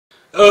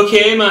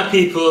Okay, my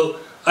people,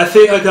 I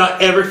think I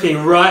got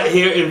everything right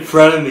here in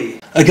front of me.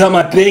 I got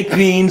my baked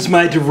beans,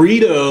 my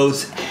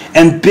Doritos,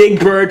 and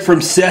Big Bird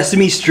from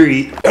Sesame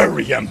Street.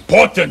 Very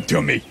important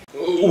to me.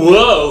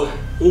 Whoa,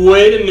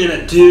 wait a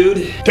minute,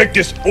 dude. Take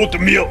this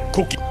oatmeal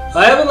cookie.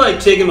 I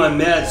haven't taken my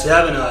meds,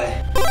 haven't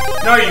I?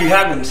 No, you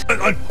haven't.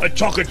 A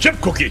chocolate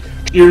chip cookie.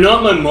 You're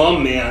not my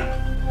mom, man.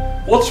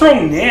 What's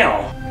wrong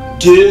now?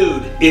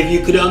 Dude, if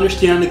you could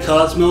understand the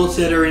cosmos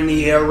that are in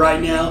the air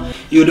right now,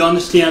 you would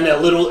understand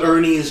that little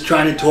Ernie is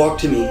trying to talk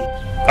to me.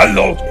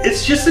 Hello.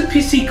 It's just a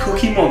pissy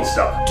cookie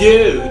monster.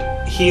 Dude,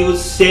 he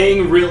was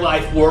saying real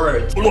life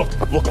words. Look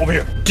over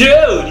here.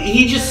 Dude,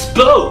 he just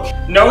spoke.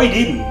 No, he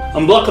didn't.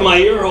 I'm blocking my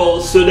ear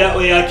holes so that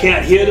way I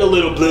can't hear the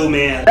little blue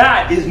man.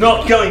 That is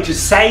not going to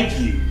save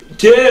you.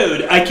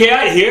 Dude, I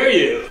can't hear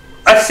you.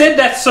 I said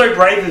that's so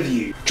brave of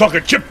you.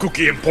 Chocolate chip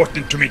cookie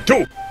important to me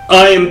too.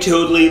 I am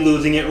totally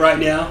losing it right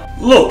now.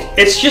 Look,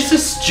 it's just a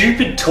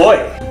stupid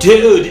toy.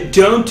 Dude,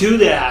 don't do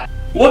that.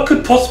 What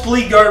could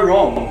possibly go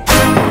wrong?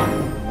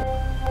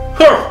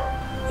 Huh,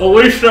 at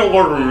least that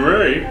wasn't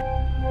me.